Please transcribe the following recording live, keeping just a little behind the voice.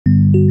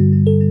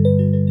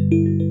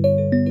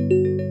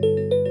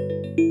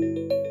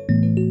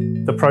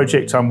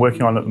project I'm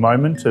working on at the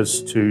moment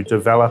is to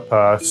develop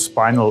a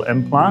spinal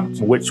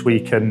implant which we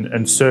can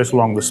insert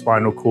along the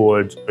spinal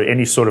cord.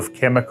 Any sort of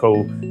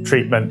chemical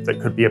treatment that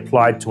could be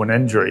applied to an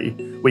injury,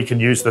 we can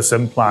use this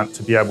implant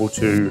to be able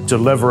to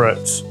deliver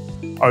it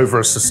over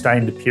a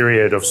sustained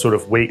period of sort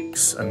of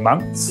weeks and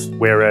months,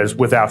 whereas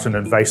without an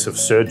invasive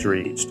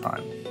surgery each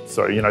time.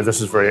 So, this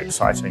is very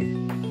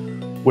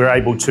exciting. We're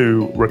able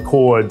to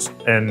record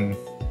in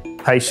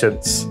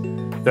patients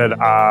that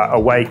are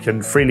awake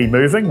and freely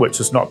moving, which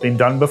has not been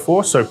done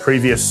before. So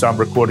previous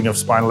recording of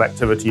spinal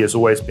activity has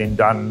always been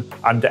done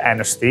under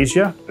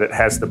anesthesia. It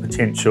has the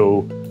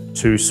potential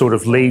to sort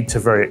of lead to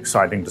very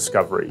exciting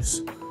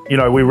discoveries.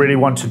 We really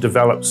want to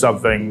develop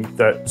something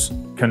that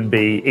can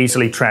be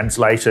easily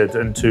translated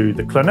into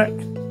the clinic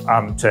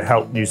to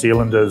help New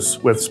Zealanders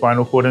with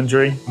spinal cord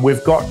injury.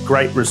 We've got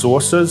great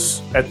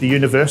resources at the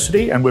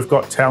university and we've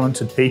got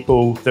talented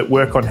people that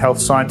work on health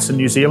science in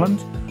New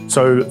Zealand.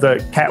 So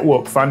the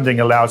Catwalk funding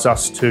allows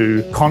us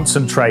to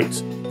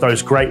concentrate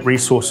those great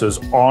resources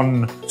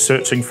on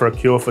searching for a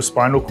cure for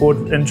spinal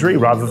cord injury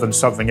rather than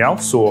something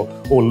else or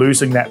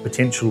losing that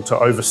potential to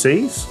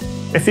overseas.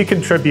 If you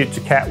contribute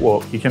to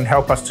Catwalk, you can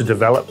help us to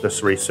develop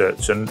this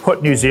research and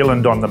put New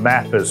Zealand on the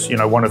map as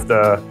one of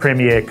the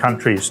premier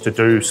countries to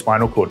do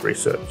spinal cord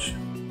research.